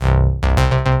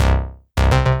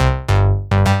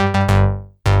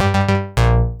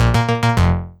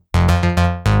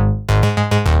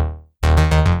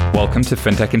welcome to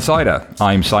FinTech Insider.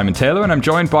 I'm Simon Taylor, and I'm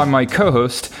joined by my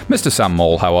co-host, Mr. Sam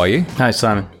Moll. How are you? Hi,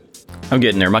 Simon. I'm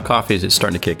getting there. My coffee is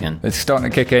starting to kick in. It's starting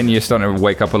to kick in. You're starting to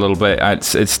wake up a little bit.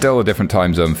 It's still a different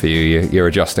time zone for you. You're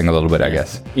adjusting a little bit, I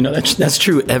guess. You know, that's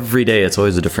true. Every day, it's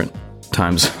always a different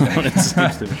time zone.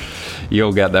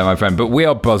 You'll get there, my friend. But we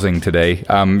are buzzing today.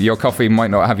 Your coffee might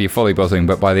not have you fully buzzing,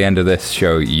 but by the end of this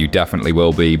show, you definitely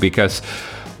will be, because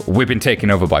we've been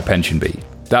taken over by PensionBee.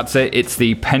 That's it. It's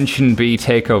the PensionBee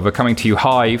takeover, coming to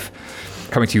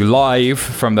you live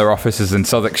from their offices in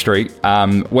Southwark Street.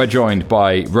 We're joined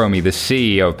by Romy, the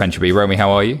CEO of PensionBee. Romy, how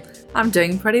are you? I'm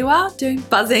doing pretty well,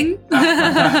 buzzing.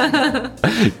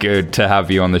 Good to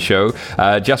have you on the show.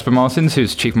 Jasper Martins,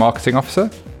 who's Chief Marketing Officer.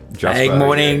 Jasper. Hey,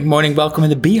 morning. Welcome in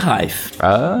the Beehive.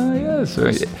 Yes.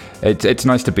 It's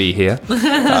nice to be here.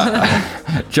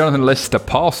 Jonathan Lister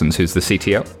Parsons, who's the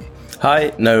CTO.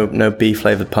 Hi. No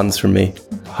bee-flavoured puns from me.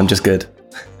 I'm just good.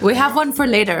 We have one for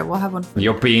later. We'll have one.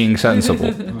 You're being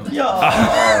sensible.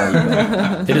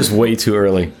 It is way too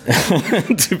early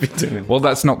to be doing. Well,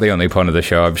 that's not the only pun of the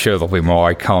show. I'm sure there'll be more.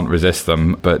 I can't resist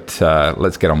them. But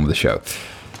let's get on with the show.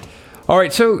 All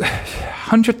right, so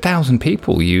 100,000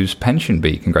 people use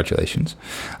PensionBee. Congratulations.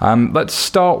 Let's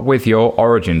start with your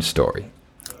origin story.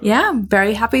 Yeah, I'm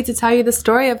very happy to tell you the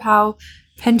story of how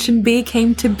PensionBee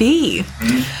came to be.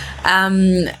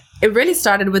 It really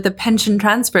started with a pension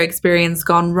transfer experience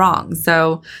gone wrong.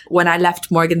 So when I left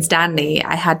Morgan Stanley,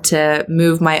 I had to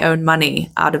move my own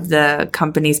money out of the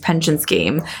company's pension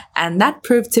scheme. And that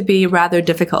proved to be rather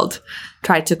difficult.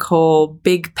 Tried to call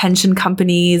big pension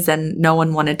companies and no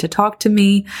one wanted to talk to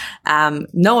me.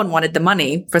 No one wanted the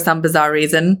money for some bizarre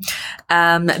reason.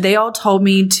 They all told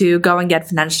me to go and get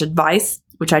financial advice,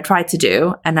 which I tried to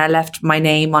do, and I left my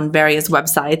name on various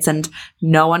websites and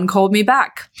no one called me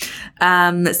back.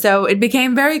 So it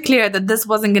became very clear that this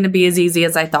wasn't going to be as easy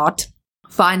as I thought.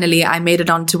 Finally, I made it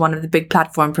onto one of the big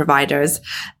platform providers,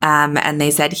 and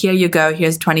they said, here you go,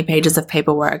 here's 20 pages of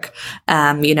paperwork.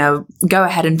 Go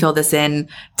ahead and fill this in,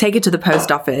 take it to the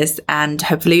post office, and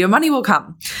hopefully your money will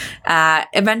come.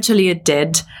 Eventually it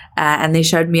did. And they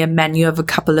showed me a menu of a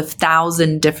couple of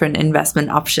thousand different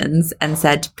investment options and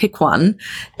said, pick one.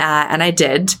 And I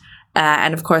did.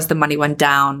 And of course, the money went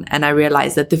down and I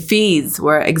realized that the fees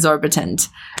were exorbitant.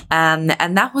 And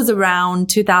that was around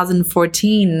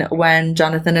 2014 when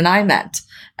Jonathan and I met.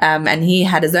 And he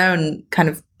had his own kind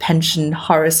of pension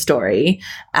horror story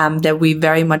that we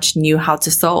very much knew how to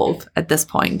solve at this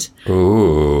point.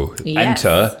 Ooh, yes.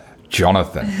 Enter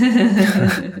Jonathan.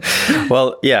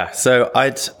 Well, yeah. So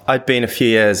I'd been a few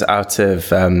years out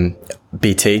of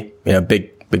BT,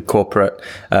 big corporate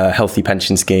healthy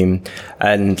pension scheme,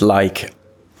 and like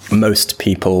most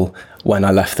people, when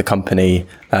I left the company,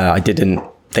 I didn't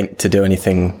think to do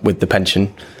anything with the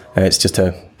pension. It's just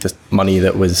money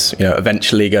that was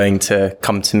eventually going to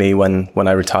come to me when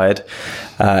I retired,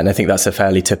 and I think that's a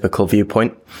fairly typical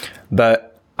viewpoint. But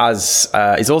as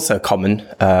is also common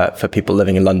for people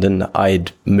living in London,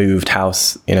 I'd moved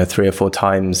house, 3 or 4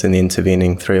 times in the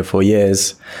intervening 3 or 4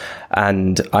 years.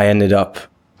 And I ended up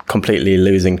completely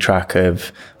losing track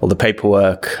of all the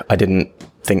paperwork. I didn't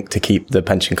think to keep the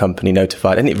pension company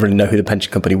notified. I didn't even really know who the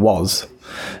pension company was.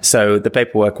 So the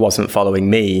paperwork wasn't following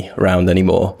me around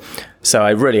anymore. So I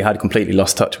really had completely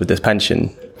lost touch with this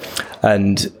pension.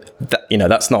 And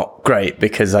that's not great,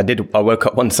 because I woke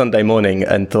up one Sunday morning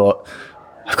and thought,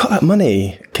 I've got that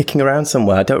money kicking around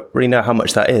somewhere. I don't really know how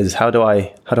much that is. How do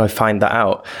I find that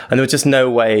out? And there was just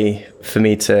no way for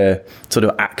me to sort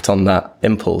of act on that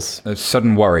impulse. A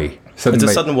sudden worry. It's a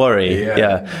sudden worry,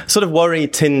 yeah. Sort of worry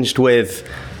tinged with,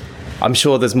 I'm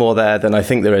sure there's more there than I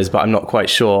think there is, but I'm not quite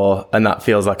sure. And that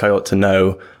feels like I ought to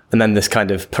know. And then this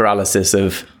kind of paralysis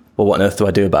of, well, what on earth do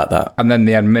I do about that? And then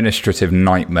the administrative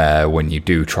nightmare when you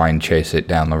do try and chase it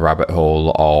down the rabbit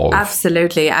hole of...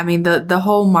 Absolutely. I mean, the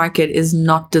whole market is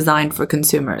not designed for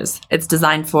consumers. It's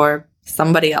designed for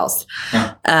somebody else.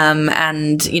 Yeah.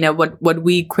 And what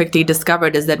we quickly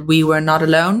discovered is that we were not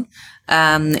alone.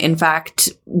 In fact,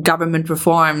 government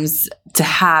reforms to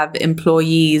have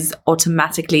employees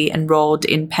automatically enrolled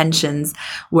in pensions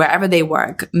wherever they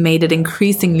work made it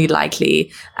increasingly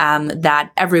likely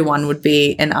that everyone would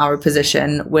be in our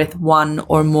position with one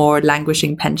or more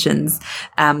languishing pensions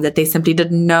that they simply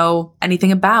didn't know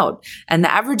anything about. And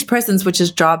the average person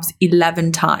switches jobs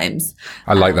 11 times.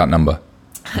 I like that number.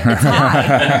 It's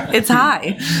high. It's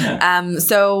high.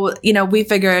 So, we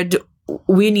figured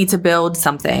we need to build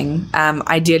something,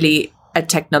 ideally a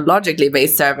technologically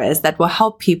based service that will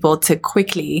help people to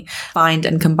quickly find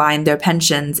and combine their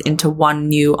pensions into one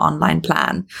new online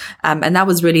plan. And that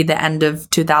was really the end of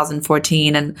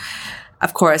 2014. And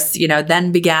of course,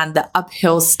 then began the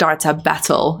uphill startup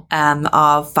battle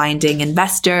of finding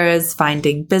investors,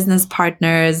 finding business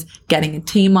partners, getting a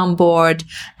team on board,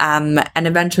 and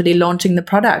eventually launching the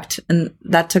product. And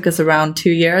that took us around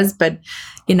 2 years. But,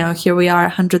 here we are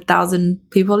 100,000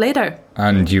 people later.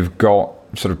 And you've got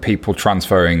sort of people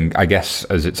transferring, I guess,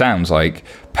 as it sounds like,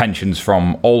 pensions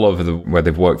from all over where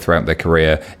they've worked throughout their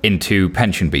career into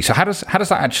PensionBee. So how does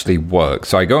that actually work?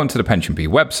 So I go onto the PensionBee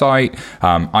website,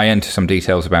 I enter some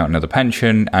details about another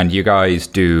pension, and you guys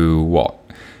do what?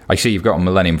 I see you've got a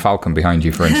Millennium Falcon behind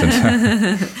you, for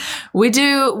instance. We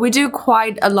do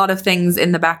quite a lot of things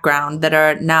in the background that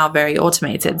are now very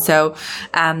automated. So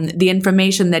the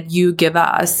information that you give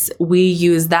us, we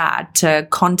use that to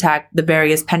contact the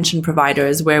various pension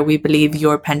providers where we believe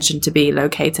your pension to be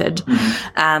located.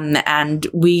 And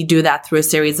we do that through a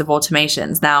series of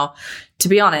automations. Now, to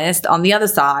be honest, on the other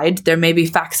side, there may be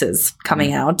faxes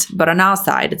coming out, but on our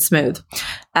side, it's smooth.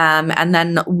 And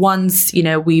then once,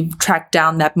 we've tracked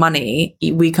down that money,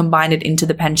 we combine it into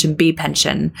the PensionBee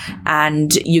pension,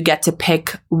 and you get to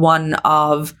pick one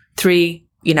of 3,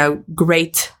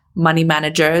 great money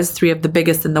managers, 3 of the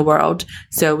biggest in the world.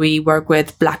 So we work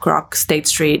with BlackRock, State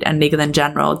Street, and Legal &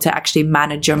 General to actually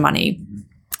manage your money.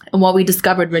 And what we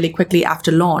discovered really quickly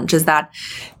after launch is that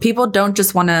people don't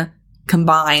just want to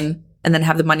combine and then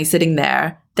have the money sitting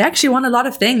there. They actually want a lot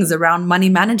of things around money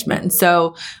management.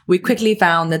 So we quickly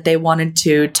found that they wanted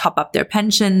to top up their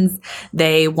pensions.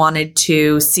 They wanted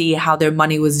to see how their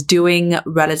money was doing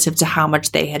relative to how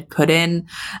much they had put in.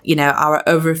 Our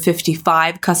over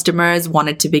 55 customers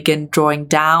wanted to begin drawing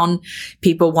down.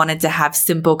 People wanted to have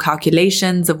simple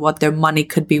calculations of what their money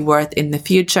could be worth in the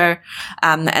future.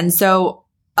 And so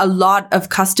a lot of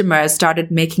customers started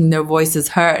making their voices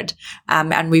heard,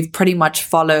 and we've pretty much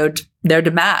followed their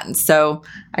demands. So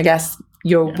I guess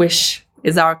your wish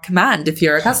is our command if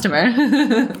you're a customer.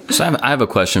 So I have a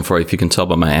question for you. If you can tell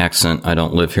by my accent, I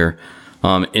don't live here.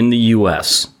 In the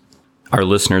U.S., our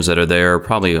listeners that are there,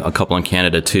 probably a couple in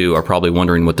Canada too, are probably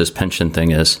wondering what this pension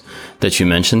thing is that you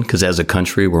mentioned, because as a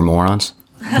country, we're morons.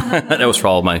 That was for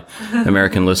all of my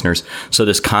American listeners. So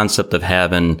this concept of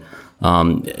having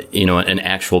an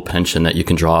actual pension that you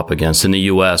can draw up against. In the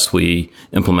U.S., we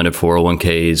implemented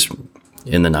 401ks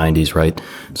in the 90s, right?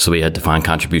 So we had defined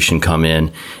contribution come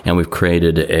in, and we've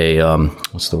created a,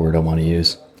 what's the word I want to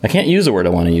use? I can't use the word I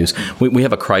want to use. We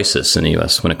have a crisis in the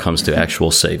U.S. when it comes to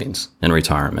actual savings and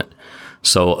retirement.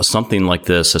 So something like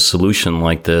this, a solution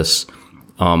like this,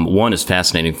 one is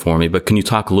fascinating for me, but can you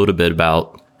talk a little bit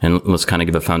about, and let's kind of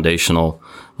give a foundational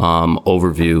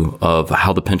overview of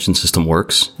how the pension system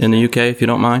works in the UK, if you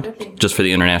don't mind, just for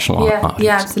the international audience.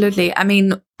 Yeah, absolutely. I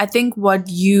mean, I think what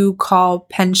you call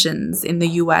pensions in the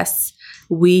US,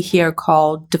 we here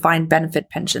call defined benefit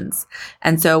pensions.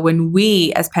 And so when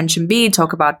we as PensionBee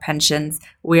talk about pensions,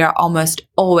 we are almost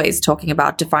always talking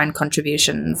about defined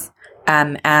contributions.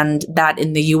 And that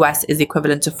in the US is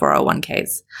equivalent to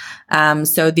 401ks.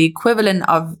 So the equivalent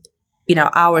of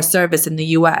our service in the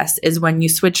US is when you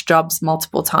switch jobs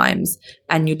multiple times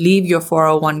and you leave your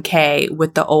 401k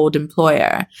with the old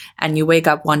employer and you wake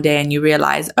up one day and you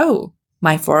realize, oh,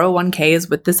 my 401k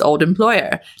is with this old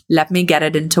employer. Let me get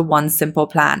it into one simple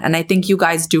plan. And I think you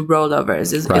guys do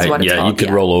rollovers is what it's called. Yeah, you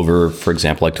could roll over, for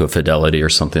example, like to a Fidelity or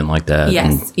something like that.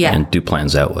 Yes, and do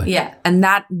plans that way. Yeah, and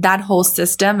that whole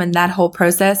system and that whole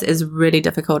process is really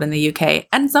difficult in the UK.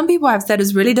 And some people have said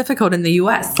is really difficult in the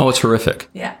US. Oh, it's horrific.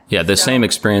 Yeah. Yeah, the same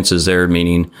experience is there,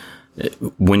 meaning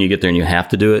when you get there and you have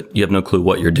to do it, you have no clue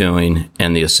what you're doing.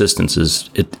 And the assistance is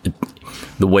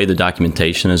the way the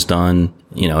documentation is done,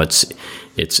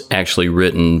 it's actually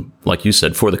written, like you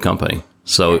said, for the company.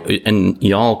 So, and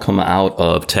y'all come out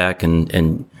of tech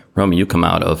and Romy, you come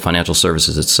out of financial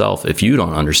services itself. If you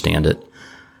don't understand it,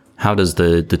 how does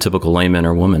the typical layman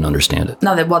or woman understand it?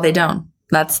 No, they don't.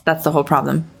 That's the whole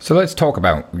problem. So let's talk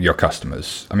about your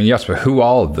customers. I mean, Jasper, who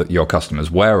are your customers?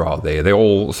 Where are they? Are they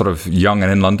all sort of young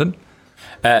and in London?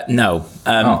 No,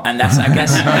 and that's I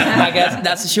guess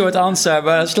that's a short answer,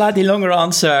 but a slightly longer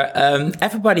answer.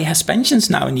 Everybody has pensions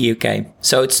now in the UK,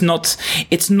 so it's not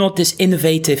this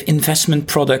innovative investment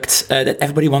product that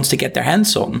everybody wants to get their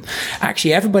hands on.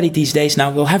 Actually, everybody these days now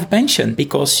will have a pension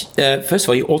because first of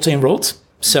all, you auto-enrolled.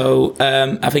 So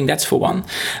I think that's for one.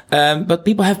 But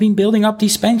people have been building up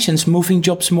these pensions, moving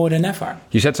jobs more than ever.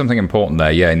 You said something important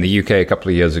there. Yeah, in the UK a couple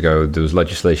of years ago, there was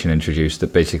legislation introduced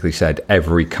that basically said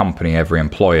every company, every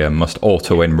employer must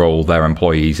auto-enroll their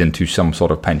employees into some sort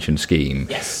of pension scheme.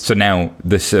 Yes. So now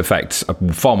this affects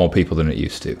far more people than it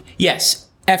used to. Yes.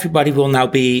 everybody will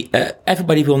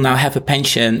now have a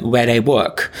pension where they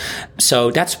work.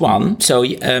 So that's one. So,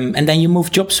 and then you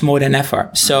move jobs more than ever.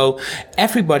 So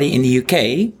everybody in the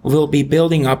UK will be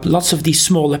building up lots of these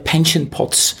smaller pension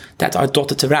pots that are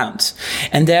dotted around.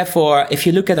 And therefore, if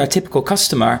you look at our typical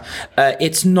customer,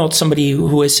 it's not somebody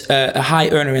who is a high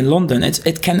earner in London.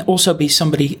 It can also be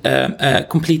somebody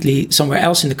completely somewhere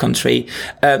else in the country,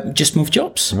 just move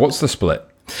jobs. What's the split?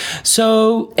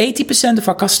 So 80% of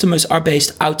our customers are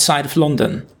based outside of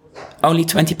London. Only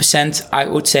 20%, I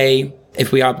would say,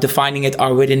 if we are defining it,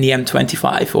 are within the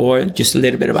M25 or just a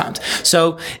little bit around.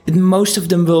 So most of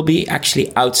them will be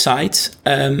actually outside.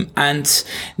 And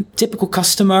typical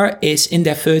customer is in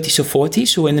their 30s or 40s,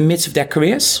 so in the midst of their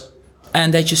careers.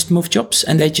 And they just move jobs,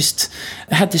 and they just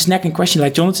had this nagging question,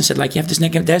 like Jonathan said, like, you have this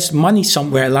nagging, there's money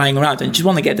somewhere lying around and you just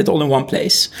want to get it all in one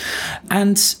place.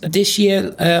 And this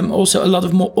year, also a lot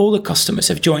of more older customers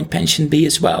have joined Pension B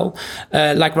as well.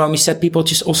 Like Romy said, people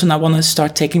just also now want to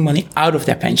start taking money out of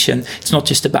their pension. It's not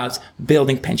just about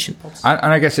building pension pots.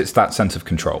 And I guess it's that sense of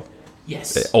control.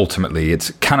 Yes. Ultimately,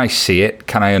 it's, can I see it?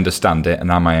 Can I understand it?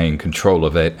 And am I in control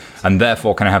of it? And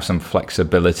therefore, can I have some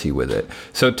flexibility with it?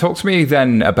 So talk to me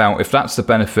then about, if that's the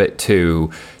benefit to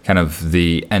kind of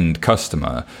the end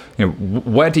customer, you know,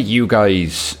 where do you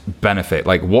guys benefit?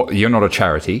 Like, what, you're not a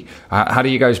charity. How do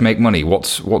you guys make money?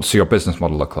 What's your business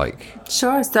model look like?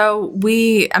 Sure. So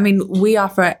we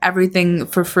offer everything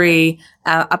for free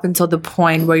up until the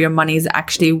point where your money is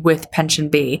actually with Pension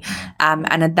B.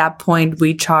 And at that point,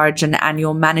 we charge an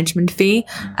annual management fee,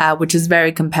 which is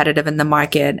very competitive in the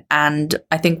market. And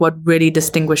I think what really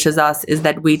distinguishes us is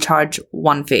that we charge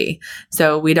one fee.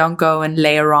 So we don't go and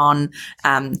layer on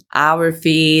our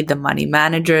fee, the money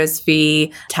manager's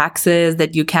fee, taxes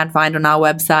that you can't find on our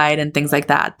website and things like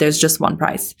that. There's just one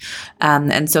price.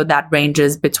 And so that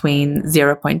ranges between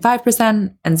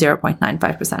 0.5% and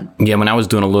 0.95%. Yeah, when I was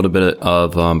doing a little bit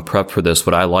of prep for this,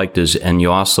 what I liked is, and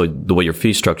you also, the way your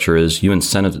fee structure is, you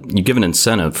give an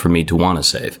incentive for me to want to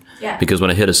save. Yeah. Because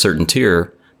when I hit a certain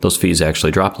tier, those fees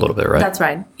actually drop a little bit, right? That's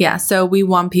right. Yeah. So we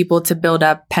want people to build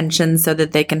up pensions so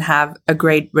that they can have a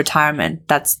great retirement.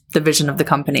 That's the vision of the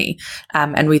company.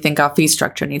 And we think our fee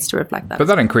structure needs to reflect that. But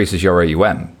that increases your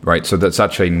AUM, right? So that's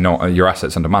actually not your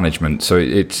assets under management. So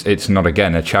it's not,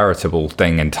 again, a charitable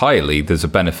thing entirely. There's a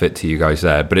benefit to you guys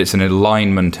there, but it's an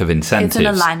alignment of incentives. It's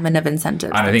an alignment of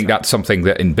incentives. And I think that's something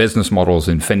that in business models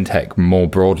in fintech more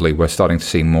broadly, we're starting to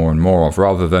see more and more of.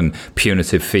 Rather than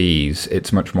punitive fees,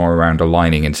 it's much more around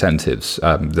aligning incentives.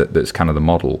 That's kind of the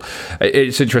model.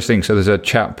 It's interesting. So there's a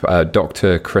chap,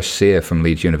 Dr. Chris Sear from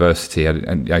Leeds University. I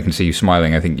can see you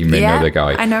smiling. I think you may know the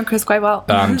guy. I know Chris quite well.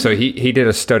 So he did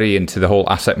a study into the whole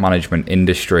asset management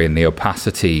industry and the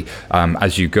opacity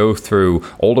as you go through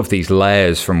all of these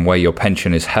layers, from where your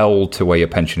pension is held to where your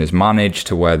pension is managed,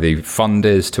 to where the fund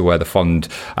is, to where the fund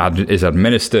is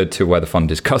administered, to where the fund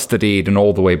is custodied, and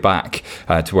all the way back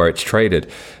to where it's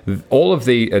traded. All of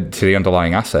the to the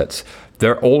underlying assets.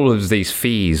 There are all of these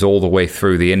fees all the way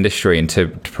through the industry, and to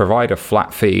provide a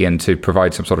flat fee and to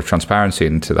provide some sort of transparency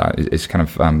into that is kind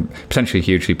of potentially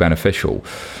hugely beneficial.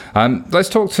 Let's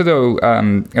talk to, though,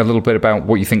 a little bit about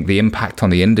what you think the impact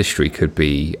on the industry could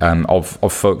be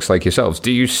of folks like yourselves.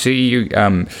 Do you see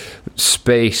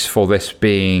space for this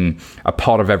being a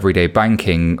part of everyday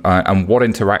banking, and what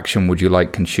interaction would you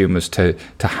like consumers to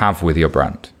have with your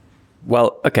brand?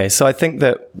 Well, okay, so I think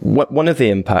that one of the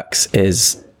impacts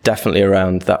is definitely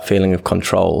around that feeling of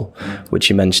control,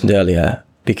 which you mentioned earlier,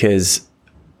 because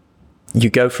you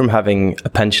go from having a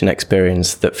pension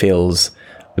experience that feels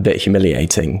a bit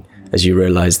humiliating as you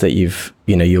realize that you're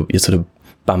sort of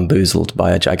bamboozled by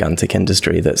a gigantic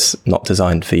industry that's not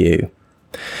designed for you,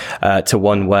 to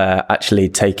one where actually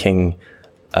taking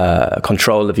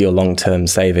control of your long-term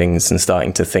savings and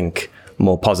starting to think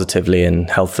more positively and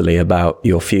healthily about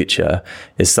your future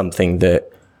is something that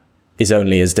is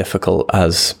only as difficult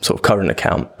as sort of current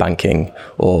account banking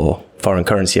or foreign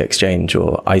currency exchange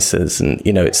or ISAs. And,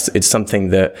 it's something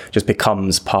that just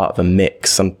becomes part of a mix,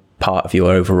 some part of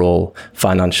your overall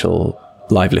financial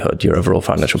livelihood, your overall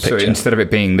financial picture. So instead of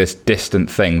it being this distant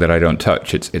thing that I don't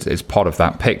touch, it's part of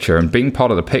that picture. And being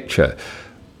part of the picture,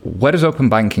 where does open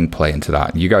banking play into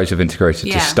that? You guys have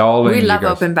integrated to Starling. We love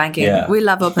open banking. Yeah. We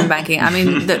love open banking. I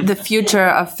mean, the future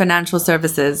of financial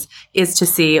services is to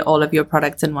see all of your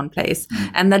products in one place.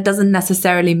 And that doesn't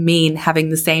necessarily mean having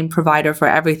the same provider for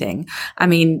everything. I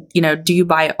mean, do you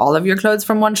buy all of your clothes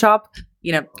from one shop?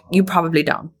 you probably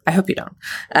don't. I hope you don't.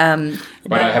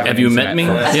 Have you met me?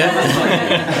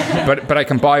 Yeah. but I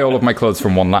can buy all of my clothes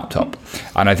from one laptop.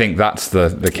 And I think that's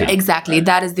the key. Exactly.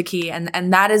 That is the key.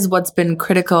 And that is what's been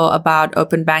critical about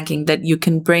open banking, that you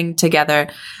can bring together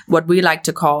what we like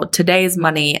to call today's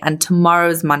money and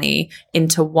tomorrow's money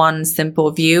into one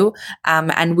simple view.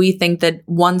 And we think that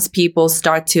once people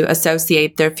start to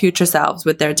associate their future selves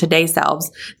with their today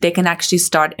selves, they can actually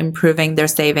start improving their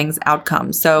savings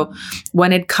outcomes. So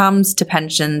when it comes to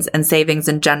pensions and savings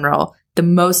in general, the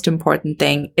most important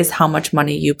thing is how much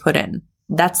money you put in.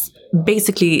 That's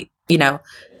basically,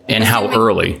 and how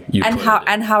early you put it in.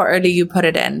 And how early you put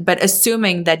it in. But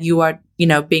assuming that you are,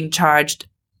 being charged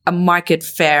a market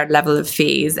fair level of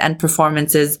fees and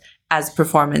performances as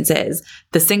performance is,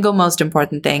 the single most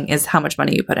important thing is how much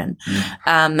money you put in.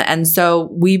 And so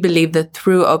we believe that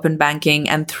through open banking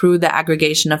and through the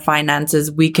aggregation of finances,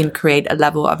 we can create a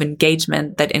level of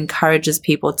engagement that encourages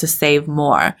people to save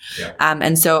more. Yeah.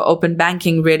 And so open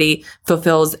banking really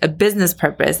fulfills a business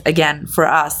purpose, again, for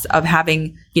us, of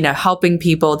having, helping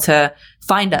people to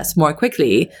find us more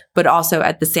quickly, but also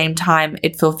at the same time,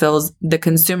 it fulfills the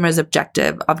consumer's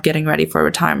objective of getting ready for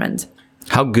retirement.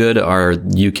 How good are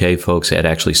UK folks at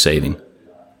actually saving?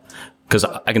 Because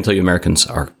I can tell you Americans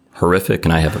are horrific,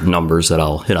 and I have numbers that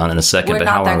I'll hit on in a second. We're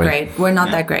not that great. We're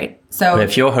not that great. So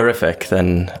if you're horrific,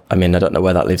 then, I don't know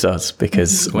where that leaves us,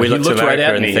 because we looked right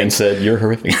at me and said, you're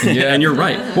horrific. Yeah, and you're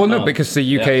right. Well, no, because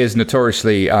the UK is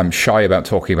notoriously shy about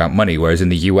talking about money, whereas in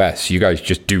the US, you guys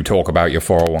just do talk about your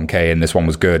 401k, and this one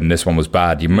was good and this one was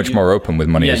bad. You're much more open with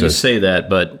money. Yeah, you say that,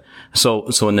 but... So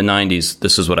in the 90s,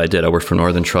 this is what I did. I worked for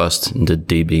Northern Trust and did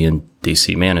DB and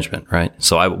DC management, right?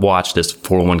 So I watched as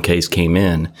 401ks came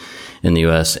in the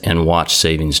U.S. and watched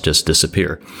savings just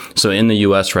disappear. So in the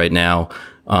U.S. right now,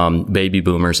 baby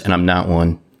boomers, and I'm not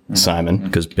one, Simon,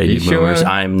 because baby boomers, sure?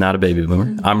 I'm not a baby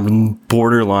boomer. I'm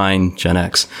borderline Gen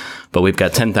X. But we've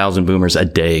got 10,000 boomers a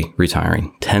day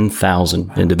retiring,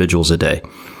 10,000 individuals a day.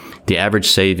 The average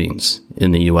savings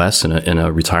in the U.S. in a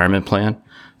retirement plan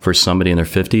for somebody in their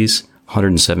 50s,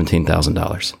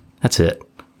 $117,000. That's it.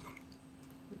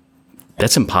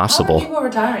 That's impossible. How are people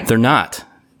retiring? They're not.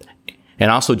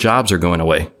 And also jobs are going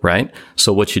away, right?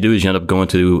 So what you do is you end up going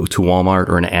to Walmart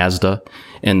or an Asda,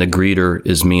 and the greeter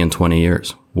is me in 20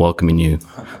 years, welcoming you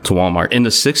to Walmart. In the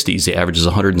 60s, the average is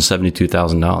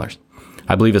 $172,000.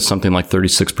 I believe it's something like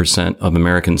 36% of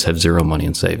Americans have zero money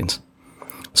in savings.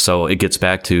 So it gets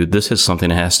back to, this is something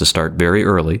that has to start very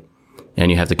early, and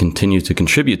you have to continue to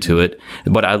contribute to it.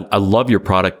 But I love your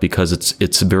product because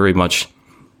it's very much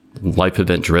life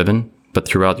event driven, but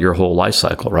throughout your whole life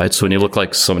cycle, right? So when you look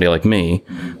like somebody like me,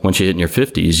 once you hit in your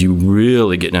 50s, you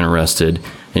really get interested,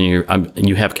 and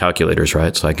you have calculators,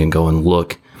 right? So I can go and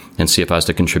look and see if I was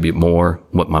to contribute more,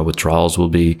 what my withdrawals will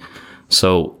be.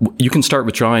 So you can start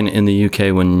withdrawing in the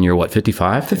UK when you're,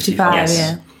 55? 55,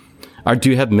 yes. Yeah. Do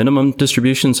you have minimum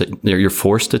distributions that you're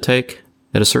forced to take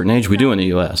at a certain age? We do in the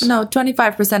U.S. No,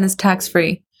 25% is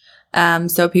tax-free.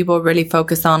 So people really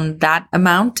focus on that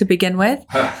amount to begin with.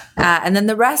 And then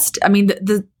the rest,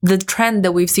 the trend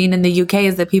that we've seen in the UK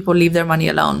is that people leave their money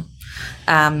alone.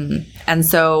 And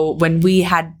so when we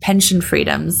had pension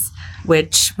freedoms,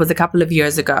 which was a couple of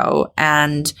years ago,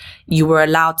 and you were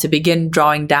allowed to begin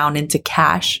drawing down into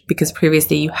cash, because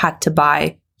previously you had to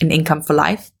buy an income for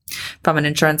life from an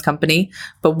insurance company.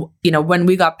 But, when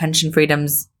we got pension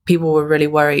freedoms, people were really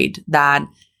worried that,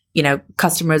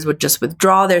 customers would just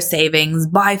withdraw their savings,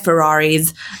 buy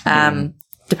Ferraris,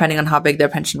 depending on how big their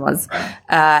pension was,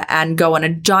 and go on a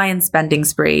giant spending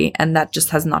spree. And that just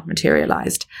has not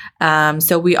materialized.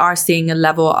 So we are seeing a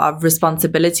level of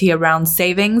responsibility around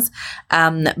savings,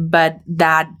 but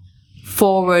that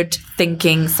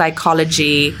forward-thinking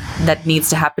psychology that needs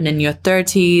to happen in your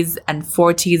 30s and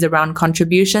 40s around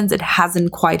contributions, it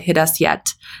hasn't quite hit us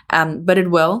yet. But it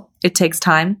will. It takes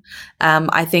time.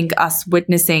 I think us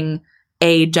witnessing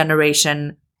a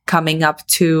generation coming up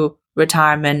to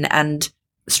retirement and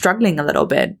struggling a little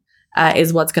bit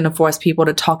is what's going to force people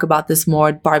to talk about this more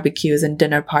at barbecues and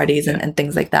dinner parties and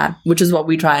things like that, which is what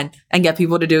we try and get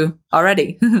people to do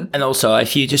already. And also,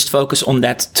 if you just focus on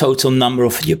that total number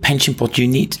of your pension pot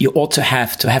you ought to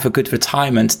have a good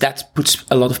retirement, that puts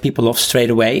a lot of people off straight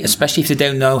away, especially if they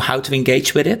don't know how to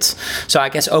engage with it. So I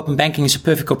guess open banking is a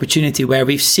perfect opportunity where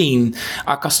we've seen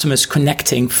our customers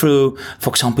connecting through,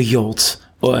 for example, Yolt,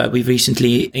 or we've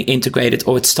recently integrated,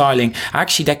 or it's styling,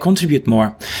 actually they contribute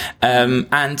more.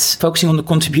 And focusing on the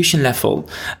contribution level,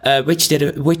 which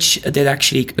did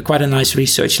actually quite a nice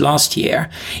research last year.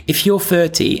 If you're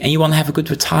 30 and you want to have a good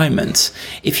retirement,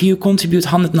 if you contribute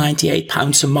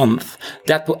 £198 a month,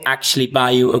 that will actually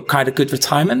buy you a quite a good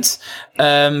retirement.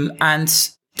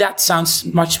 And that sounds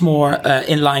much more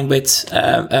in line with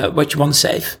what you want to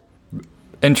save.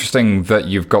 Interesting that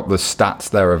you've got the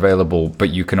stats there available, but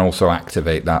you can also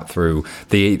activate that through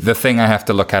the thing I have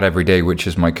to look at every day, which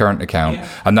is my current account. Yeah.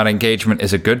 And that engagement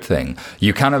is a good thing.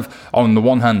 You kind of, on the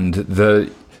one hand,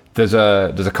 there's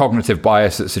a cognitive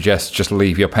bias that suggests just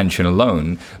leave your pension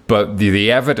alone, but the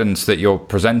evidence that you're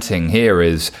presenting here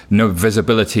is no,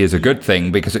 visibility is a good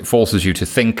thing because it forces you to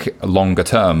think longer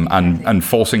term, and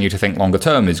forcing you to think longer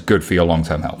term is good for your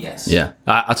long-term health. Yes. Yeah.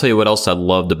 I'll tell you what else I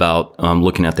loved about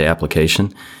looking at the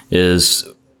application is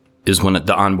when the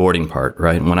onboarding part,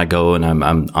 right? When I go and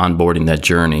I'm onboarding that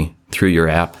journey through your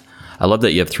app, I love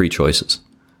that you have 3 choices,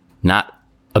 not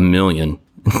a million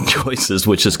choices,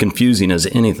 which is confusing as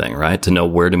anything, right? To know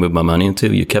where to move my money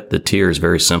into. You kept the tiers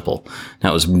very simple.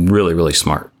 That was really, really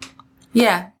smart.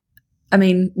 Yeah. I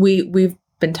mean, we've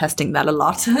been testing that a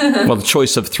lot. Well, the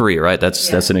choice of 3, right? That's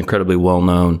an incredibly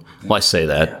well-known, well, I say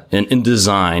that. In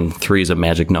design, 3 is a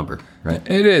magic number, right?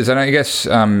 It is. And I guess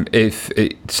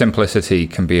simplicity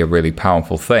can be a really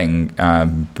powerful thing,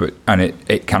 but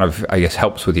it kind of, I guess,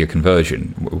 helps with your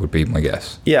conversion, would be my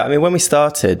guess. Yeah, I mean, when we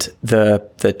started,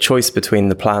 the choice between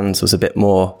the plans was a bit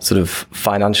more sort of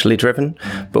financially driven.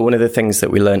 But one of the things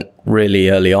that we learned really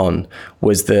early on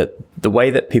was that the way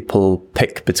that people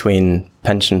pick between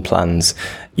pension plans,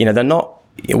 we're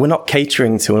not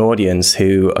catering to an audience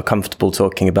who are comfortable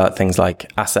talking about things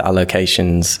like asset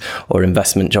allocations or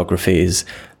investment geographies.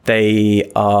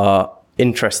 They are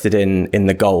interested in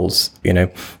the goals.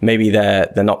 Maybe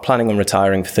they're not planning on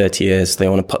retiring for 30 years. They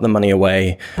want to put the money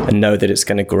away and know that it's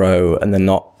going to grow, and they're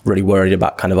not really worried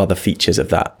about kind of other features of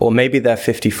that. Or maybe they're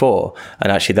 54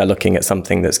 and actually they're looking at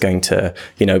something that's going to,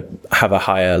 have a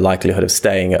higher likelihood of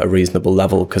staying at a reasonable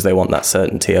level because they want that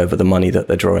certainty over the money that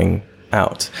they're drawing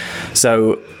out.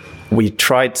 So we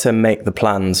tried to make the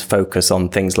plans focus on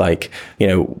things like,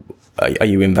 are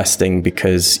you investing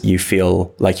because you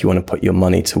feel like you want to put your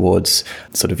money towards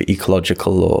sort of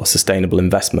ecological or sustainable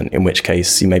investment, in which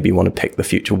case you maybe want to pick the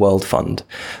Future World Fund?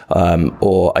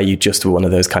 Or are you just one of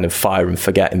those kind of fire and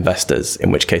forget investors,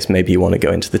 in which case maybe you want to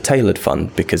go into the tailored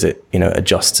fund because it,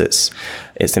 adjusts its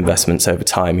investments over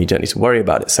time. You don't need to worry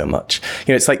about it so much.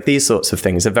 It's like these sorts of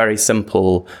things are very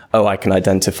simple. Oh, I can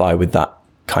identify with that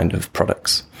kind of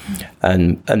products.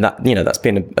 And that, that's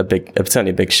been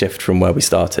certainly a big shift from where we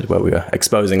started, where we were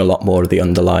exposing a lot more of the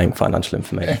underlying financial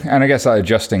information. And I guess that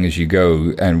adjusting as you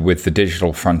go, and with the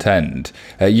digital front end,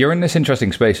 you're in this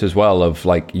interesting space as well of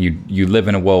like you live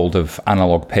in a world of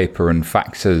analog paper and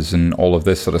faxes and all of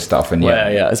this sort of stuff. And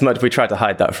yeah, as much as we try to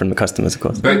hide that from the customers, of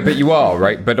course. But you are,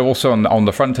 right? But also on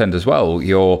the front end as well,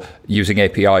 you're using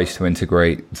APIs to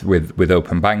integrate with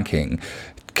open banking.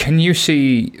 Can you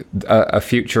see a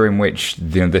future in which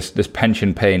this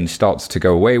pension pain starts to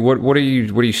go away? What do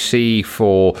you see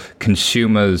for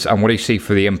consumers, and what do you see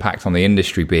for the impact on the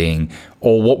industry being,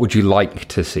 or what would you like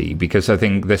to see? Because I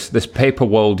think this paper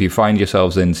world you find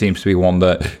yourselves in seems to be one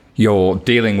that you're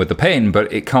dealing with the pain,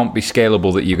 but it can't be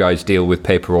scalable that you guys deal with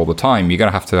paper all the time. You're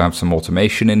going to have some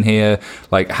automation in here.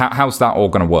 Like, how's that all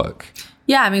going to work?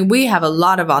 Yeah, I mean, we have a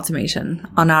lot of automation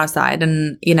on our side,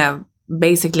 and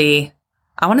basically,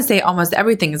 I want to say almost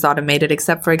everything is automated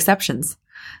except for exceptions.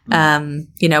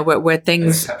 Where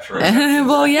things.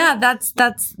 Well, yeah,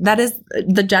 that is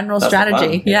the general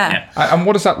strategy. Yeah. And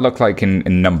what does that look like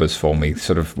in numbers for me?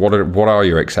 Sort of what are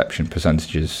your exception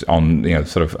percentages on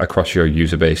sort of across your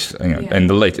user base in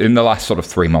the last sort of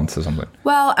 3 months or something?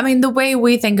 Well, I mean, the way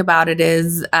we think about it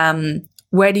is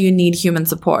where do you need human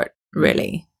support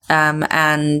really? On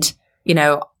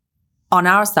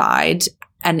our side,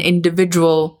 an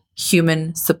individual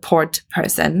human support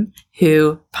person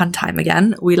who, pun time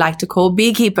again, we like to call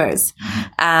beekeepers,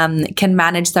 can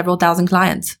manage several thousand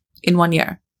clients in 1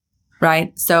 year,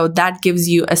 right? So that gives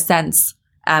you a sense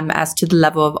as to the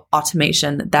level of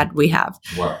automation that we have.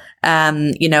 Wow.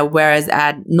 Whereas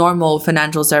at normal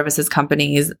financial services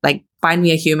companies, like find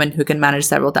me a human who can manage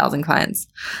several thousand clients.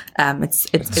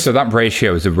 So that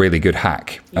ratio is a really good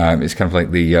hack. It's kind of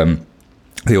like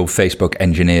the old Facebook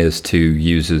engineers to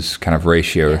users kind of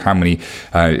ratio. How many,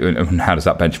 how does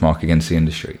that benchmark against the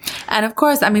industry? And of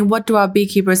course, I mean, what do our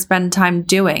beekeepers spend time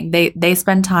doing? They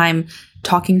spend time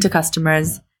talking to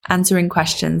customers, answering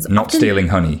questions. Not often stealing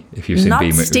honey, if you've seen not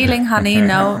B-movie. stealing honey.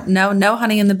 No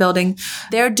honey in the building.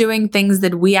 They're doing things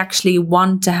that we actually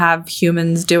want to have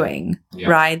humans doing,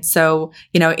 right? So,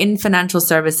 in financial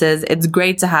services, it's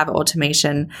great to have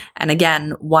automation. And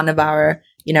again, one of our,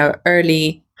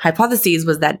 early hypotheses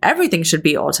was that everything should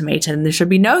be automated and there should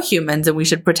be no humans and we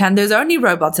should pretend there's only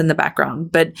robots in the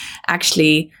background. But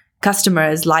actually,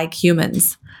 customers like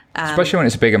humans. Especially when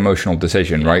it's a big emotional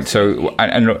decision, right? So,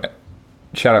 and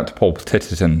shout out to Paul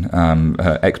Titterton,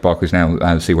 ex-Barclays, now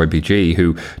CYBG,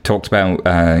 who talked about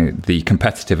the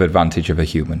competitive advantage of a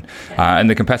human. And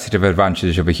the competitive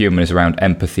advantage of a human is around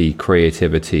empathy,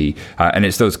 creativity, and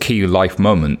it's those key life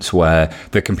moments where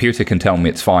the computer can tell me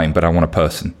it's fine, but I want a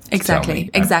person. Exactly.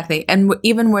 And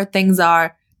even where things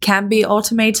can be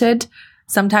automated,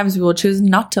 sometimes we will choose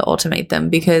not to automate them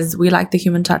because we like the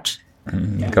human touch.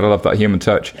 Gotta love that human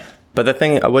touch. But the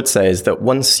thing I would say is that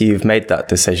once you've made that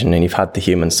decision and you've had the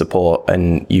human support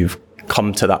and you've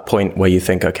come to that point where you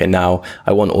think, okay, now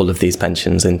I want all of these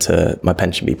pensions into my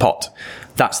PensionBee pot,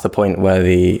 that's the point where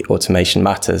the automation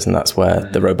matters, and that's where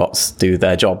the robots do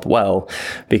their job well.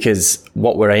 Because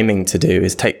what we're aiming to do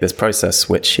is take this process,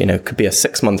 which could be a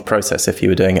 6-month process if you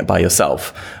were doing it by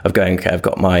yourself, of going, okay, I've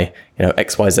got my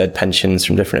XYZ pensions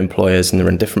from different employers and they're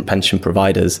in different pension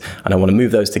providers, and I want to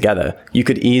move those together. You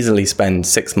could easily spend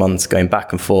 6 months going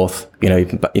back and forth,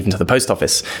 even to the post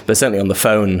office, but certainly on the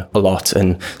phone a lot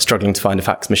and struggling to find a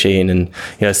fax machine and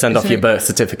send off your birth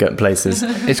certificate in places.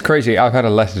 It's crazy. I've had a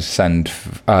letter to send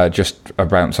just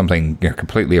about something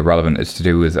completely irrelevant. It's to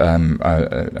do with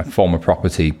a former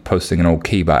property posting an old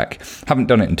key back. Haven't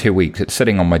done it in 2 weeks. It's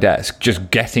sitting on my desk.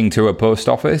 Just getting to a post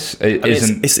office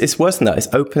isn't. It's worse than that. It's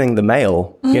opening the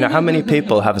mail. How many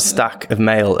people have a stack of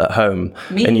mail at home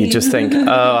and you just think, oh,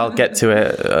 I'll get to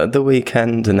it the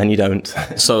weekend, and then you don't.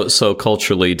 So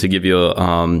culturally, to give you a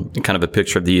kind of a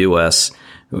picture of the U.S.,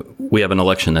 we have an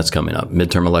election that's coming up.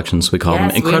 Midterm elections, we call them.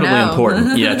 Incredibly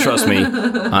important. Yeah, trust me.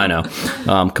 I know.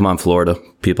 Come on, Florida.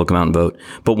 People come out and vote.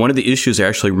 But one of the issues they're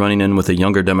actually running in with a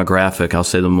younger demographic, I'll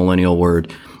say the millennial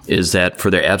word, is that for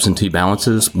their absentee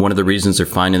balances, one of the reasons they're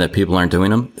finding that people aren't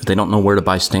doing them, they don't know where to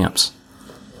buy stamps.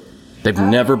 They've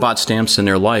never bought stamps in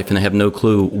their life, and they have no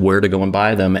clue where to go and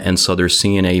buy them, and so they're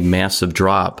seeing a massive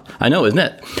drop. I know, isn't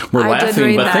it? We're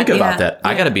laughing, but think about that.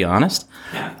 I got to be honest.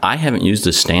 I haven't used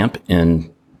a stamp in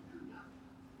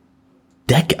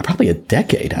probably a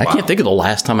decade. I can't think of the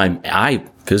last time I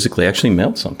physically actually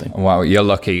mailed something. Wow, you're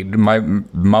lucky. My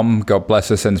mum, God bless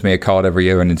her, sends me a card every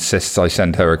year and insists I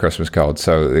send her a Christmas card.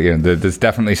 So there's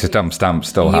definitely some stamps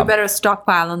still. You better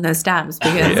stockpile on those stamps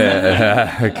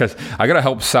because I got to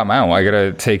help Sam out. I got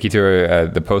to take you to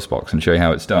the post box and show you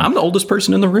how it's done. I'm the oldest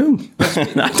person in the room.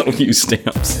 I don't use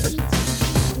stamps.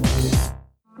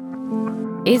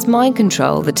 Is mind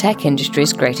control the tech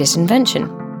industry's greatest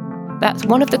invention? That's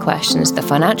one of the questions the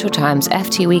Financial Times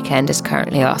FT Weekend is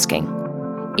currently asking.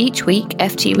 Each week,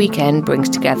 FT Weekend brings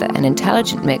together an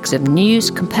intelligent mix of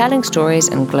news, compelling stories,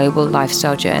 and global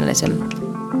lifestyle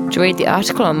journalism. To read the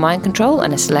article on mind control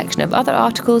and a selection of other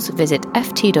articles, visit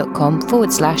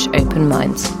ft.com/open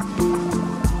minds.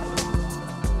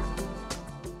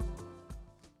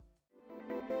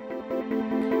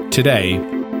 Today,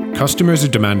 customers are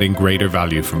demanding greater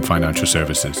value from financial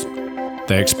services.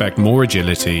 They expect more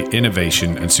agility,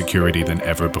 innovation, and security than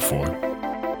ever before.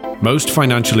 Most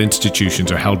financial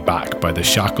institutions are held back by the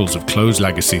shackles of closed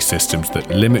legacy systems that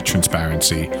limit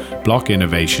transparency, block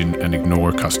innovation, and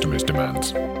ignore customers'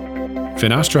 demands.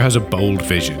 Finastra has a bold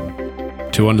vision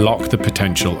to unlock the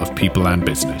potential of people and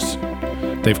business.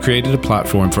 They've created a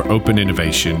platform for open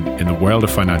innovation in the world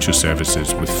of financial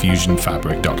services with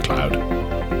FusionFabric.cloud.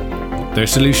 Their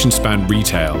solutions span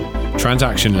retail,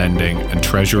 transaction lending, and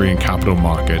treasury and capital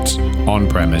markets,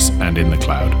 on-premise and in the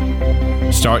cloud.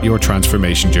 Start your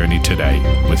transformation journey today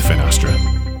with Finastra.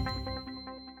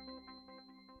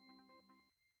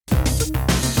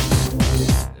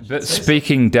 But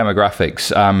speaking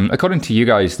demographics, according to you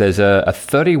guys, there's a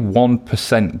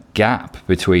 31% gap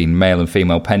between male and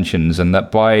female pensions, and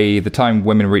that by the time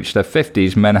women reach their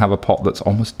 50s, men have a pot that's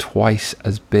almost twice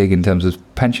as big in terms of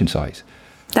pension size.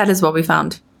 That is what we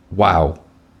found. Wow.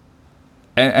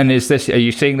 And is this? Are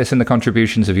you seeing this in the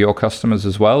contributions of your customers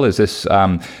as well? Is this?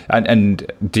 And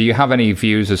do you have any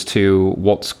views as to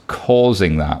what's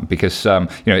causing that? Because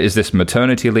is this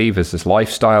maternity leave? Is this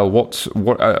lifestyle?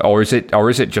 Or is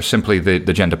it just simply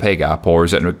the gender pay gap, or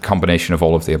is it a combination of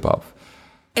all of the above?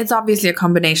 It's obviously a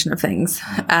combination of things.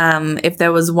 If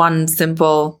there was one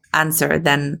simple answer,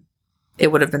 then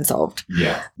it would have been solved.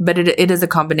 Yeah. But it is a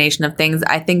combination of things.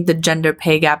 I think the gender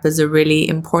pay gap is a really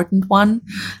important one.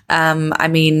 I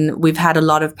mean, we've had a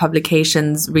lot of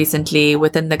publications recently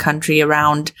within the country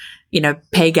around,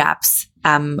 pay gaps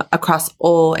across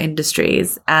all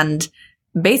industries. And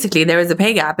basically, there is a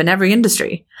pay gap in every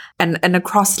industry and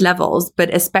across levels,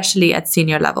 but especially at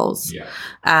senior levels. Yeah.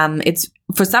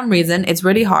 For some reason, it's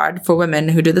really hard for women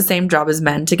who do the same job as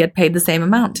men to get paid the same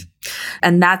amount.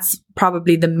 And that's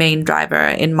probably the main driver,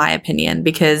 in my opinion,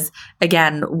 because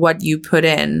again, what you put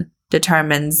in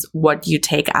determines what you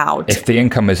take out. If the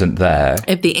income isn't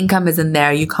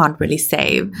there, you can't really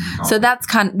save. So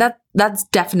that's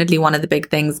definitely one of the big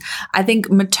things. I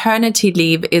think maternity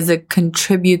leave is a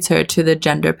contributor to the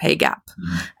gender pay gap,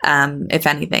 if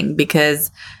anything,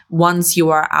 because once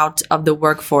you are out of the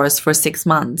workforce for 6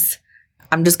 months,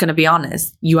 I'm just going to be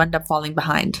honest, you end up falling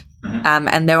behind.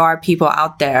 And there are people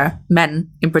out there, men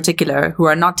in particular, who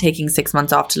are not taking 6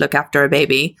 months off to look after a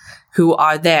baby, who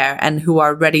are there and who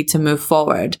are ready to move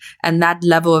forward. And that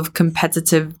level of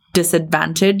competitive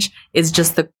disadvantage is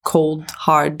just the cold,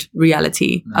 hard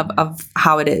reality of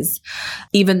how it is.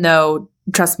 Even though,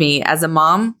 trust me, as a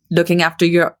mom, looking after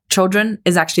your children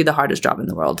is actually the hardest job in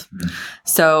the world.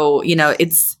 So,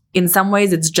 it's in some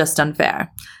ways, it's just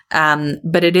unfair.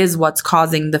 But it is what's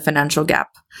causing the financial gap.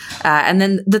 And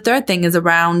then the third thing is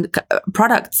around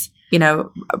products.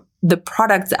 The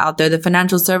products out there, the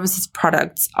financial services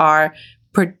products are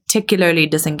particularly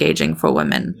disengaging for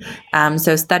women.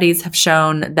 So studies have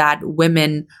shown that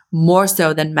women, more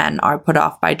so than men, are put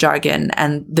off by jargon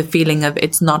and the feeling of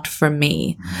it's not for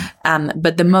me.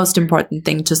 But the most important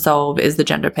thing to solve is the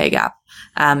gender pay gap.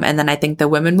 And then I think that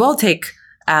women will take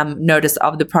notice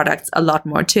of the products a lot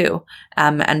more too.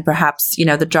 And perhaps,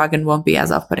 the jargon won't be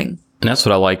as off-putting. And that's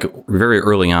what I like very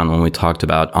early on when we talked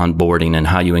about onboarding and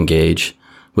how you engage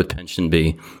with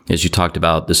PensionBee, is you talked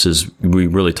about we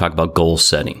really talk about goal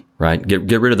setting, right?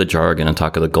 Get rid of the jargon and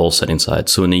talk of the goal setting side.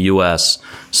 So in the US,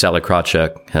 Sally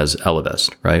Krawcheck has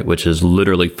Ellevest, right? Which is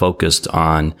literally focused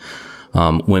on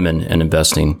women and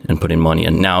investing and putting money.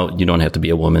 And now you don't have to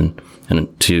be a woman and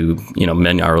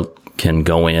men can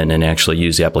go in and actually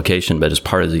use the application, but as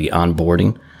part of the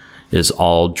onboarding is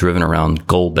all driven around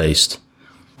goal-based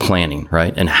planning,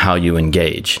 right? And how you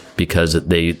engage, because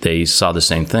they saw the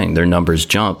same thing. Their numbers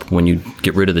jump when you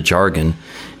get rid of the jargon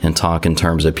and talk in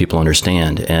terms that people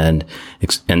understand. And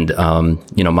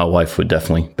my wife would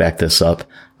definitely back this up.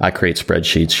 I create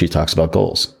spreadsheets. She talks about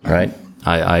goals, right?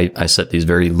 I set these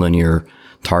very linear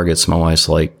targets. My wife's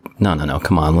like, no,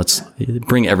 come on, let's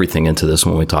bring everything into this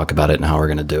when we talk about it and how we're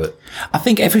going to do it. I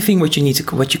think everything what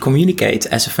you communicate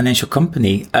as a financial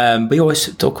company, we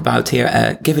always talk about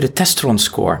here, give it a testosterone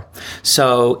score.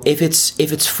 So if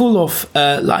it's full of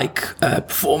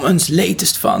performance,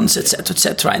 latest funds,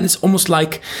 etc., and it's almost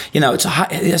like it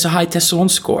has a high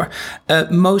testosterone score.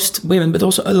 Most women, but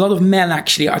also a lot of men,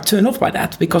 actually are turned off by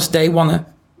that because they want to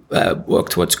work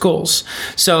towards goals.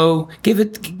 So give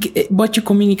it what you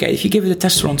communicate. If you give it a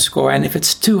testosterone score, and if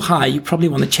it's too high, you probably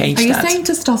want to change that. Are you saying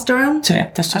testosterone? So, yeah,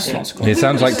 testosterone score. It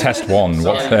sounds like test one.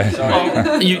 What's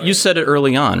there? You said it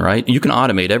early on, right? You can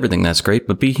automate everything. That's great,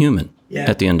 but be human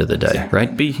at the end of the day,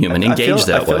 right? Be human. Engage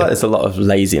that way. I feel like there's a lot of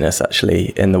laziness actually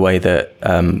in the way that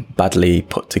badly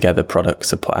put together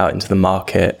products are put out into the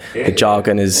market. The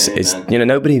jargon is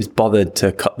nobody's bothered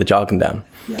to cut the jargon down.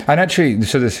 Yeah. And actually,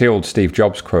 so there's the old Steve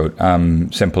Jobs quote,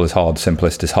 simple is hard,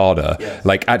 simplest is harder. Yeah.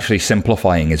 Like actually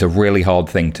simplifying is a really hard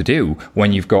thing to do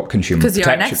when you've got consumer protection.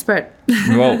 Because you're an expert.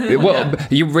 Well,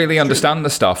 you really understand the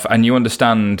stuff and you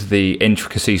understand the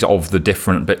intricacies of the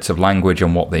different bits of language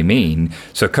and what they mean.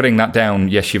 So cutting that down,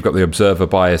 yes, you've got the observer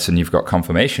bias and you've got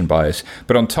confirmation bias.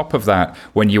 But on top of that,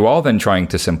 when you are then trying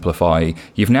to simplify,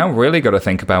 you've now really got to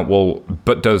think about,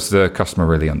 but does the customer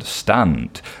really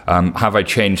understand? Have I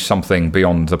changed something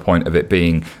beyond the point of it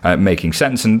being making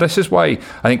sense? And this is why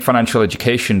I think financial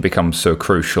education becomes so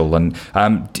crucial. And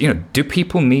do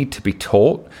people need to be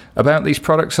taught about these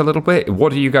products a little bit?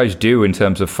 What do you guys do in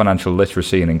terms of financial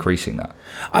literacy and increasing that?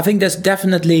 I think there's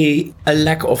definitely a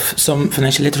lack of some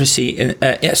financial literacy here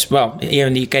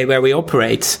in the UK where we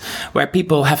operate, where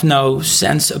people have no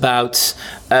sense about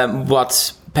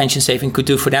what pension saving could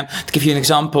do for them. To give you an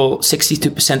example,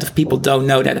 62% of people don't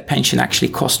know that a pension actually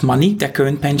costs money, their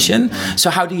current pension. So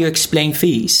how do you explain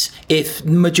fees if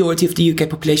the majority of the UK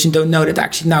population don't know that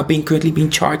actually now currently being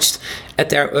charged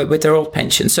at with their old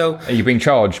pension? So you're being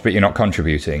charged, but you're not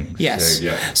contributing. Yes.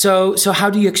 So how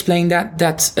do you explain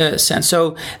that sense?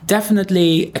 So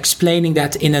definitely explaining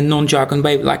that in a non-jargon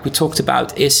way, like we talked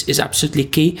about, is absolutely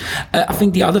key. I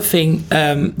think the other thing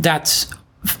that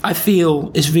I feel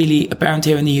is really apparent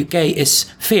here in the UK is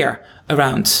fear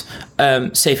around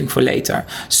saving for later.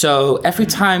 So every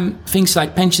time things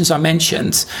like pensions are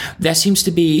mentioned, there seems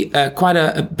to be quite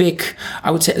a big, I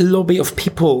would say, lobby of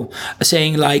people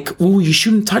saying like, oh, you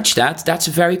shouldn't touch that. That's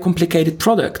a very complicated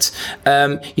product.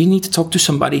 You need to talk to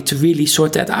somebody to really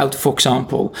sort that out, for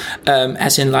example,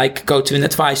 as in like go to an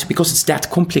advisor because it's that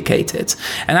complicated.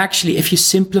 And actually, if you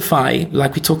simplify,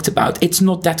 like we talked about, it's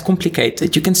not that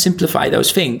complicated. You can simplify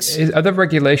those things. Are there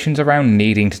regulations around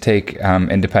needing to take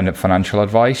independent financial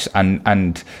advice? And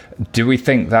do we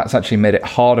think that's actually made it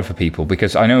harder for people?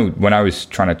 Because I know when I was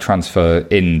trying to transfer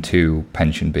into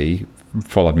PensionBee,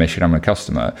 full admission, I'm a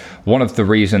customer. One of the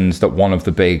reasons that one of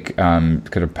the big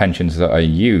kind of pensions that I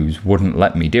use wouldn't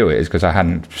let me do it is because I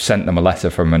hadn't sent them a letter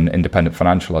from an independent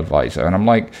financial advisor. And I'm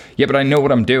like, yeah, but I know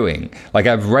what I'm doing. Like,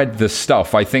 I've read the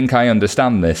stuff. I think I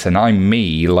understand this, and I'm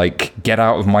me. Like, get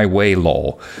out of my way,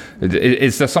 law.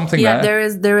 Is there something there? Yeah,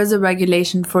 there is a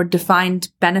regulation for defined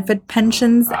benefit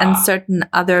pensions and certain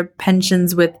other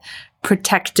pensions with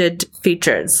protected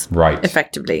features, right?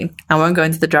 Effectively, I won't go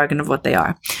into the jargon of what they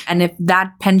are. And if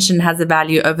that pension has a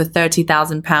value over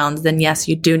 £30,000, then yes,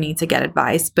 you do need to get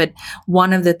advice. But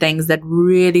one of the things that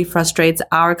really frustrates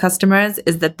our customers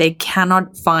is that they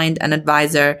cannot find an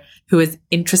advisor who is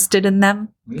interested in them.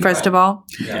 First of all,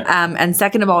 and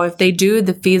second of all, if they do,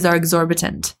 the fees are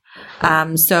exorbitant.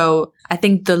 So I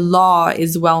think the law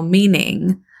is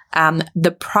well-meaning.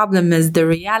 The problem is the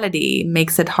reality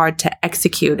makes it hard to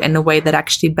execute in a way that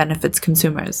actually benefits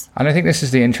consumers. And I think this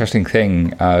is the interesting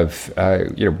thing of,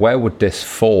 where would this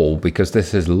fall? Because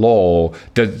this is law.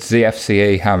 Does the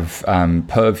FCA have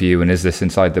purview, and is this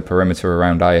inside the perimeter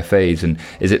around IFAs? And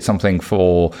is it something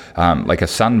for like a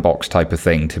sandbox type of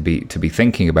thing to be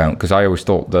thinking about? Because I always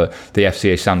thought the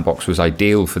FCA sandbox was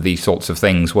ideal for these sorts of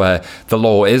things where the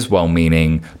law is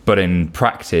well-meaning, but in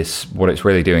practice, what it's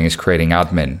really doing is creating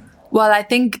admin. Well, I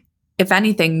think, if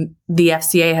anything, the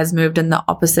FCA has moved in the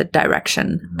opposite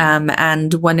direction.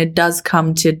 And when it does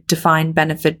come to defined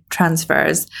benefit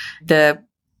transfers, the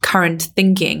current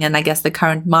thinking, and I guess the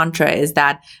current mantra, is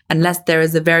that unless there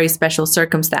is a very special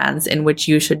circumstance in which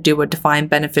you should do a defined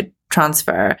benefit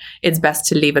transfer, it's best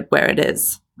to leave it where it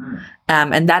is.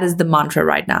 And that is the mantra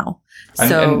right now.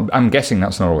 And I'm guessing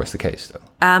that's not always the case, though.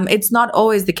 It's not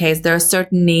always the case. There are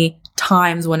certainly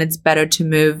times when it's better to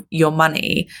move your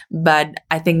money, but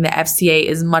I think the FCA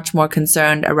is much more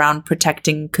concerned around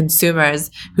protecting consumers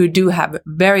who do have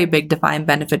very big defined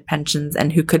benefit pensions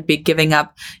and who could be giving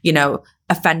up,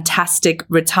 a fantastic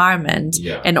retirement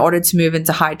in order to move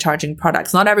into high charging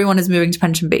products. Not everyone is moving to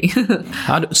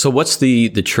PensionBee. So what's the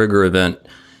trigger event?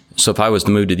 So if I was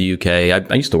to move to the UK,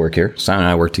 I used to work here. Simon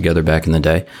and I worked together back in the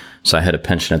day. So I had a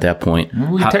pension at that point.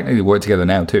 We technically work together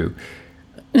now too.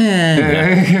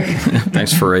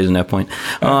 Thanks for raising that point.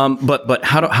 But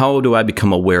how do I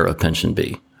become aware of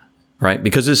PensionBee? Right?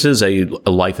 Because this is a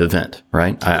life event,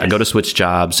 right? I go to switch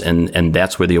jobs and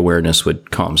that's where the awareness would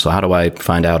come. So how do I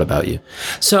find out about you?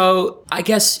 So I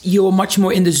guess you're much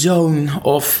more in the zone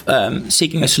of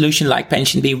seeking a solution like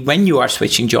PensionBee when you are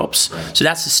switching jobs. Right. So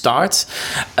that's the start.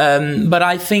 But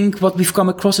I think what we've come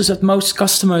across is that most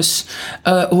customers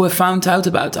who have found out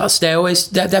about us, they always,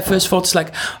 their first thought is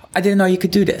like, I didn't know you could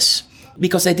do this.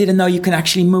 Because they didn't know you can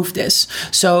actually move this.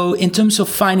 So in terms of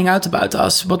finding out about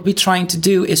us, what we're trying to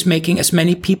do is making as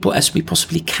many people as we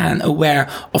possibly can aware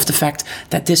of the fact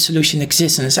that this solution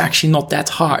exists and it's actually not that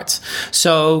hard.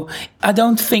 So I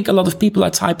don't think a lot of people are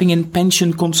typing in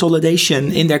pension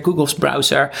consolidation in their Google's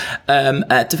browser and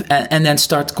then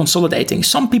start consolidating.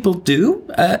 Some people do,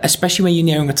 especially when you're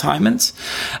nearing retirement.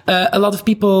 A lot of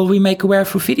people we make aware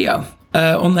through video.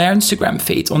 On their Instagram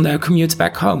feed, on their commute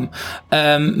back home.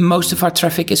 Most of our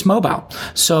traffic is mobile.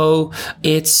 So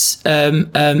it's,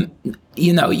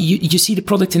 you see the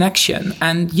product in action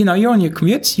and, you're on your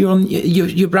commute,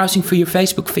 you're browsing through your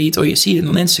Facebook feed or you see it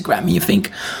on Instagram and you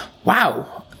think,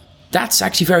 wow, that's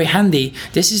actually very handy.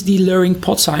 This is the luring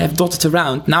pots I have dotted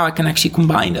around. Now I can actually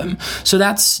combine them. So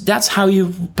that's how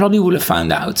you probably would have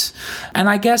found out. And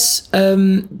I guess,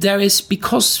 there is,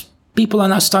 because people are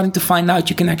now starting to find out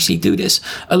you can actually do this,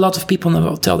 a lot of people now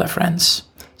will tell their friends.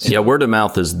 Yeah, word of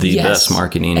mouth is the best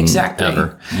marketing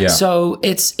ever. Yeah. So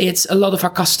it's a lot of our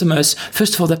customers,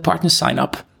 first of all, their partners sign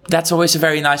up. That's always a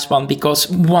very nice one because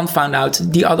one found out,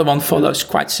 the other one follows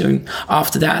quite soon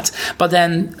after that. But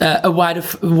then a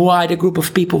wider group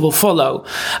of people will follow.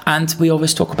 And we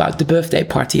always talk about the birthday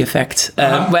party effect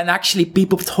when actually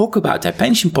people talk about their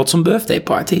pension pots on birthday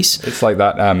parties. It's like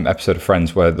that episode of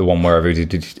Friends where the one where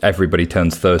everybody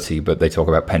turns 30, but they talk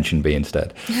about PensionBee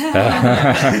instead.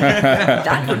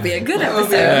 That would be a good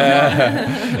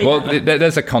episode. Well,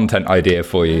 there's a content idea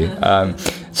for you.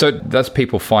 So that's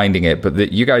people finding it,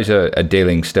 but you guys are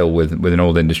dealing still with an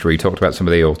old industry. You talked about some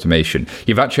of the automation.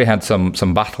 You've actually had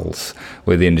some battles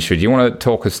with the industry. Do you want to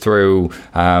talk us through,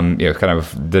 kind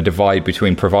of the divide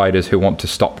between providers who want to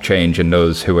stop change and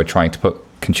those who are trying to put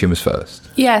consumers first?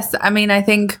 Yes, I mean, I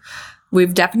think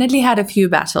we've definitely had a few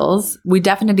battles. We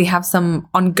definitely have some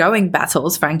ongoing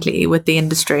battles, frankly, with the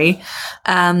industry.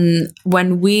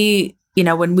 When we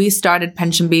started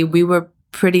PensionBee, we were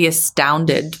pretty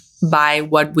astounded by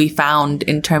what we found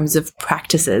in terms of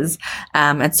practices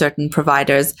at certain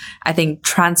providers. I think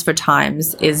transfer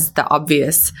times is the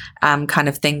obvious kind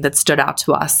of thing that stood out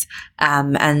to us.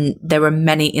 And there were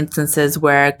many instances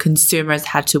where consumers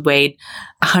had to wait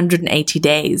 180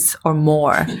 days or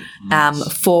more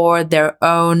for their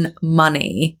own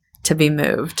money to be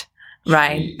moved,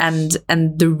 right? And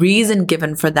the reason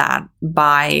given for that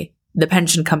by the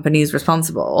pension companies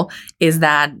responsible is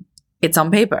that it's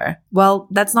on paper. Well,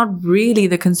 that's not really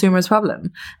the consumer's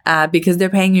problem because they're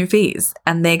paying your fees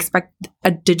and they expect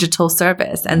a digital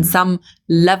service and some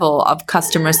level of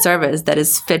customer service that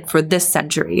is fit for this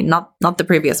century, not the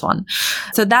previous one.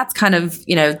 So that's kind of,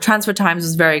 transfer times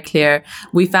was very clear.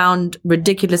 We found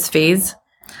ridiculous fees.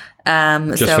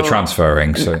 For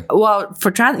transferring. So. Well,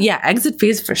 exit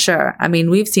fees for sure. I mean,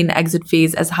 we've seen exit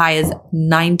fees as high as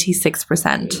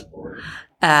 96%.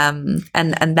 And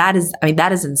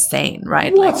that is insane,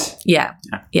 right? What? Like,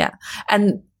 yeah.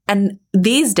 And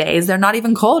these days they're not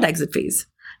even called exit fees.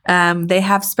 They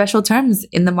have special terms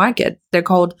in the market. They're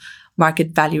called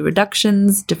market value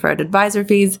reductions, deferred advisor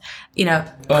fees,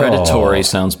 Predatory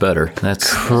sounds better.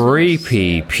 That's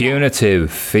creepy, punitive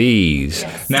fees.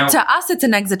 Now, to us, it's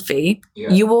an exit fee.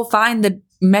 Yeah. You will find that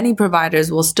many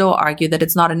providers will still argue that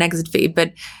it's not an exit fee,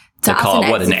 but they call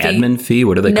it an admin fee?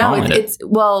 What are they calling it?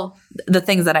 Well, the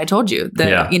things that I told you,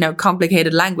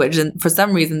 complicated language. And for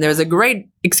some reason, there's a great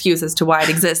excuse as to why it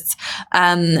exists.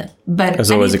 But there's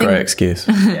always a great excuse.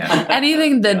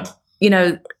 Anything that,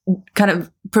 kind of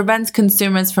prevents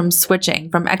consumers from switching,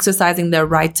 from exercising their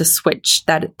right to switch,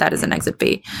 that is an exit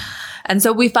fee. And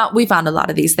so we found a lot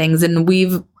of these things, and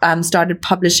we've started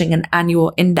publishing an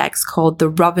annual index called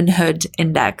the Robinhood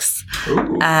Index,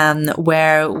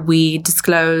 where we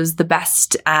disclose the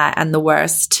best and the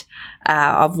worst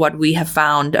of what we have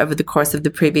found over the course of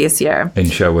the previous year in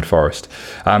Sherwood Forest.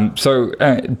 But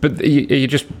are you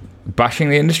just bashing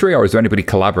the industry, or is there anybody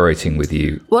collaborating with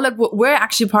you? Well, look, we're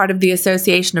actually part of the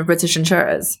Association of British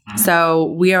Insurers. So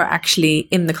we are actually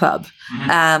in the club.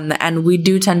 And we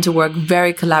do tend to work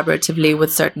very collaboratively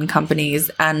with certain companies.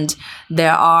 And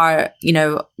there are,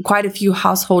 quite a few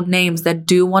household names that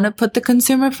do want to put the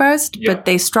consumer first, but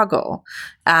they struggle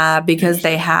because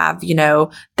they have,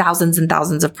 thousands and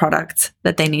thousands of products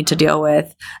that they need to deal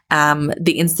with.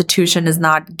 The institution is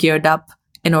not geared up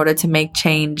in order to make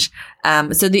change.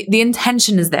 So the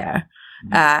intention is there.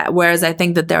 Whereas I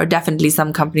think that there are definitely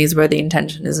some companies where the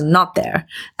intention is not there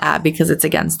because it's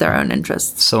against their own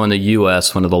interests. So in the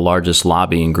U.S., one of the largest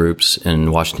lobbying groups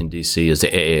in Washington, D.C. is the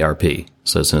AARP.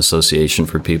 So it's an association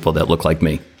for people that look like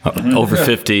me, over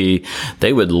 50.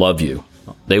 They would love you.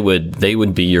 They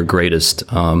would be your greatest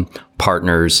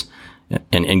partners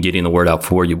in getting the word out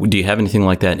for you. Do you have anything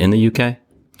like that in the UK?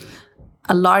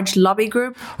 A large lobby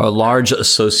group? A large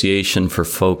association for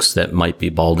folks that might be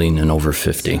balding and over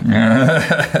 50.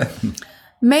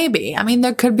 Maybe. I mean,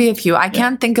 there could be a few. I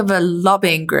can't think of a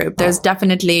lobbying group. There's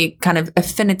definitely kind of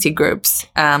affinity groups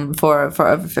for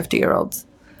over 50-year-olds.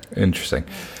 Interesting.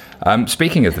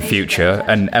 Speaking of the future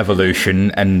and evolution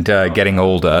and getting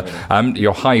older,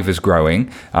 your hive is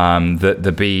growing.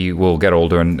 The bee will get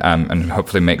older and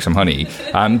hopefully make some honey.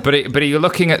 But are you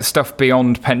looking at stuff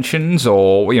beyond pensions,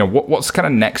 or what's kind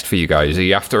of next for you guys? Are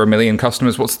you after 1 million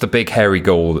customers? What's the big hairy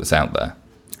goal that's out there?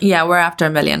 Yeah, we're after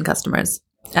 1 million customers,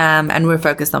 and we're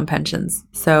focused on pensions.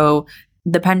 So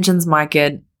the pensions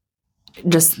market,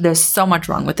 there's so much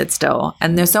wrong with it still,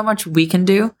 and there's so much we can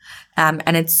do,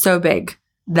 and it's so big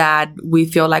that we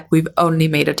feel like we've only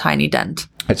made a tiny dent.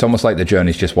 It's almost like the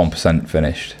journey's just 1%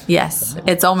 finished. Yes,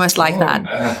 it's almost like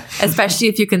that, especially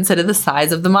if you consider the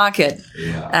size of the market.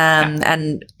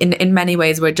 And in many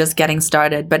ways, we're just getting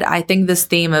started. But I think this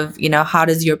theme of, how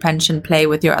does your pension play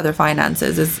with your other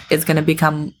finances is going to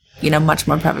become much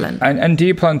more prevalent. And do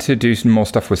you plan to do some more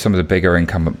stuff with some of the bigger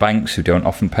incumbent banks who don't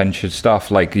often pension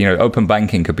stuff? Like, open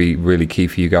banking could be really key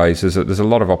for you guys. There's a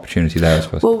lot of opportunity there, I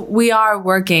suppose. Well, we are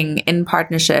working in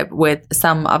partnership with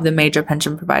some of the major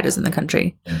pension providers in the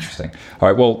country. Interesting. All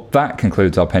right, well, that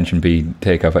concludes our PensionBee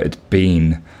takeover. It's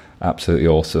been absolutely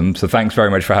awesome. So thanks very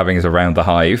much for having us around the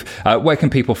hive. Where can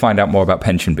people find out more about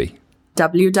PensionBee?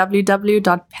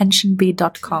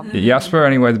 www.pensionbee.com. Jasper,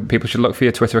 anywhere people should look for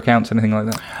your Twitter accounts, anything like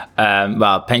that?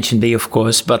 Well, PensionBee, of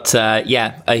course, but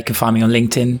you can find me on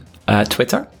LinkedIn,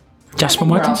 Twitter. Jasper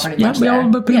Martens. We're all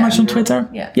pretty much on Twitter.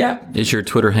 Yeah. Is your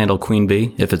Twitter handle Queen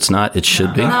Bee? If it's not, it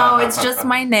should be. No, it's just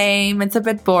my name. It's a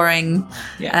bit boring.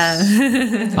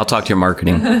 Yes. I'll talk to your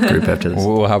marketing group after this.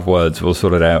 We'll have words. We'll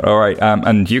sort it out. All right.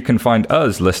 And you can find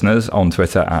us, listeners, on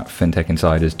Twitter at FinTech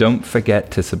Insiders. Don't forget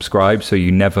to subscribe so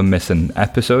you never miss an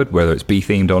episode, whether it's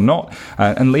bee-themed or not.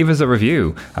 And leave us a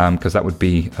review, because that would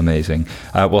be amazing.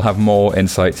 We'll have more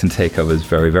insights and takeovers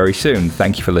very, very soon.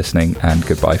 Thank you for listening, and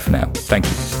goodbye for now. Thank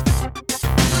you.